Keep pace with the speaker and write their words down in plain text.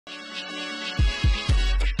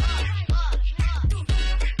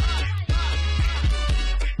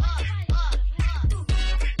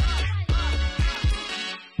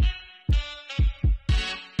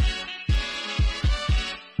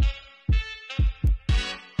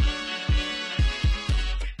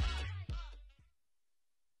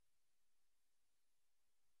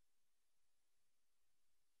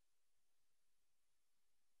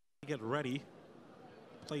get ready.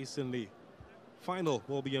 Place in the final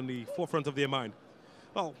will be in the forefront of their mind.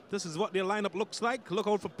 Well, this is what their lineup looks like. Look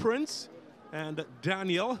out for Prince and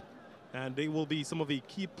Daniel, and they will be some of the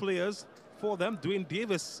key players for them. Dwayne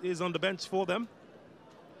Davis is on the bench for them.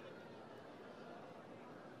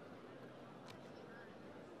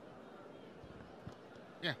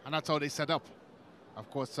 Yeah, and that's how they set up. Of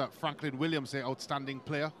course, Franklin Williams, the outstanding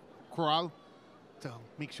player. Corral to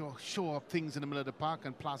make sure show up things in the middle of the park,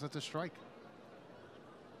 and Plaza to strike.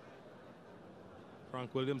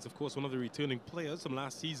 Frank Williams, of course, one of the returning players from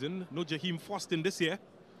last season. No Jaheim Foston this year.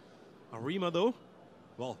 Arima, though,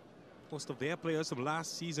 well, most of their players from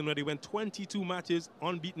last season where they went 22 matches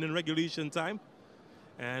unbeaten in regulation time.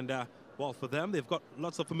 And, well, for them, they've got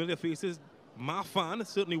lots of familiar faces. Marfan,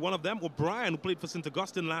 certainly one of them. O'Brien, who played for St.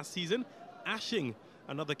 Augustine last season. Ashing,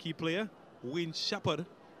 another key player. Wayne Shepard,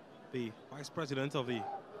 the vice president of the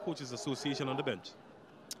Coaches Association, on the bench.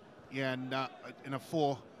 Yeah, and in a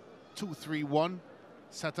 4-2-3-1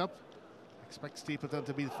 setup, expect Stapleton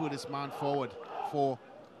to be the furthest man forward for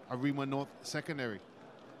Arima North Secondary.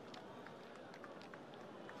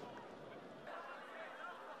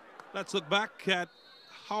 Let's look back at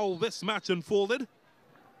how this match unfolded.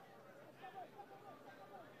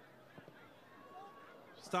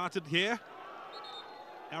 Started here.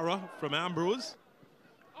 Error from Ambrose.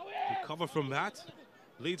 Recover from that.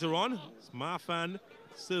 Later on, Marfan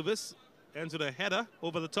service into the header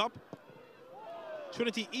over the top.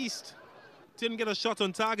 Trinity East didn't get a shot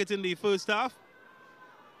on target in the first half.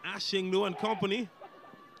 Ashing, though, and company,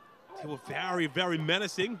 they were very, very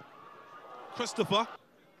menacing. Christopher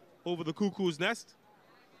over the Cuckoo's Nest.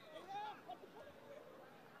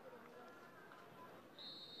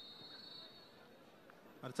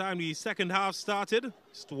 By the time the second half started,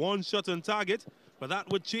 just one shot on target, but that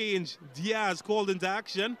would change. Diaz called into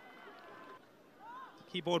action.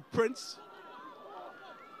 Keep out Prince.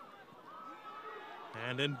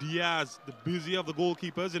 And then Diaz, the busy of the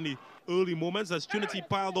goalkeepers in the early moments as Trinity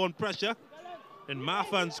piled on pressure. And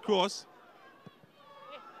Marfan's cross.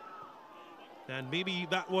 And maybe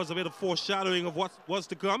that was a bit of foreshadowing of what was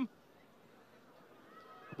to come.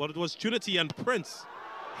 But it was Trinity and Prince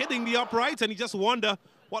hitting the upright, and you just wonder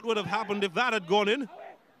what would have happened if that had gone in.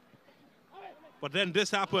 But then this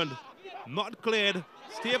happened. Not cleared.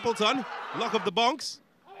 Stapleton, lock up the bunks.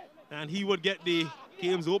 And he would get the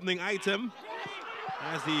game's opening item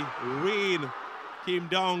as the rain came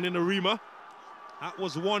down in Arima. That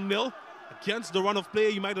was 1-0 against the run of play,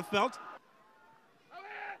 you might have felt.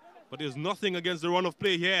 But there's nothing against the run of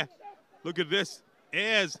play here. Look at this.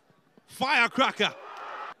 Ayers, firecracker.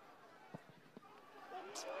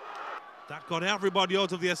 That got everybody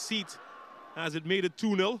out of their seat as it made it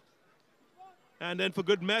 2-0. And then for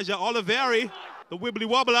good measure, Oliveri, the wibbly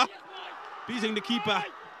wobbler, beating the keeper.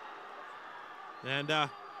 And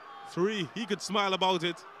 3, he could smile about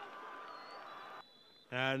it.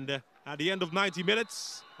 And at the end of 90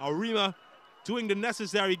 minutes, Arima doing the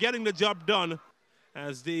necessary, getting the job done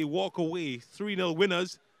as they walk away 3-0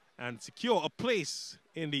 winners and secure a place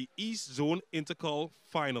in the East Zone Intercol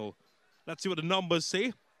final. Let's see what the numbers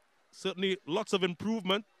say. Certainly lots of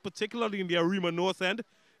improvement, particularly in the Arima North end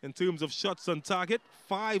in terms of shots on target.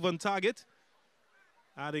 5 on target,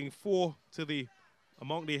 adding 4 to the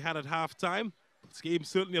amount they had at halftime. This game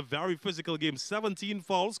certainly a very physical game. 17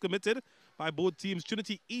 fouls committed by both teams.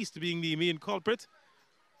 Trinity East being the main culprit.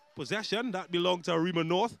 Possession, that belonged to Arima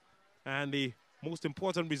North. And the most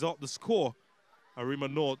important result, the score. Arima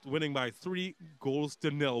North winning by 3-0.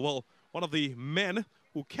 Well, one of the men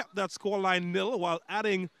who kept that scoreline nil while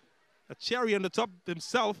adding a cherry on the top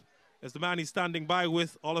himself is the man he's standing by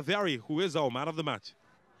with, Oliveri, who is our man of the match.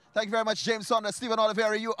 Thank you very much, James Saunders. Stephen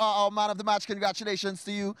Oliveri, you are our man of the match. Congratulations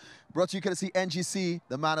to you. Brought to you courtesy NGC,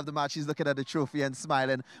 the man of the match. He's looking at the trophy and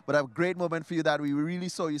smiling. But a great moment for you that we really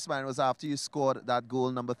saw you smiling was after you scored that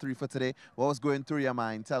goal, number 3 for today. What was going through your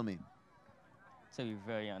mind? Tell me. To be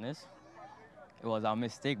very honest, it was a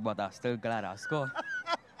mistake, but I'm still glad I scored.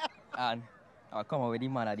 And I'll come out with the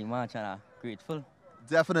man of the match, and I'm grateful.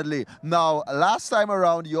 Definitely. Now, last time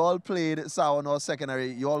around, you all played Sour North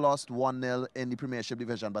Secondary. You all lost 1-0 in the Premiership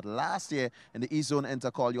Division. But last year, in the East Zone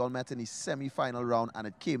Intercall, you all met in the semi-final round, and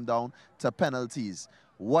it came down to penalties.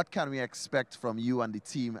 What can we expect from you and the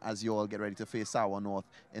team as you all get ready to face Sour North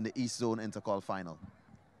in the East Zone Intercall final?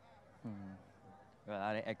 Well,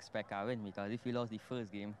 I expect I win, because if we lost the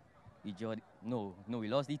first game, we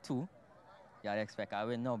lost the 2. Yeah, I expect I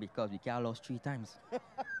win now, because we can't lose 3 times.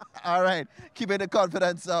 All right, keeping the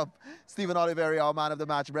confidence up. Stephen Oliveri, our man of the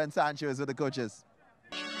match. Brent Sanchez with the coaches.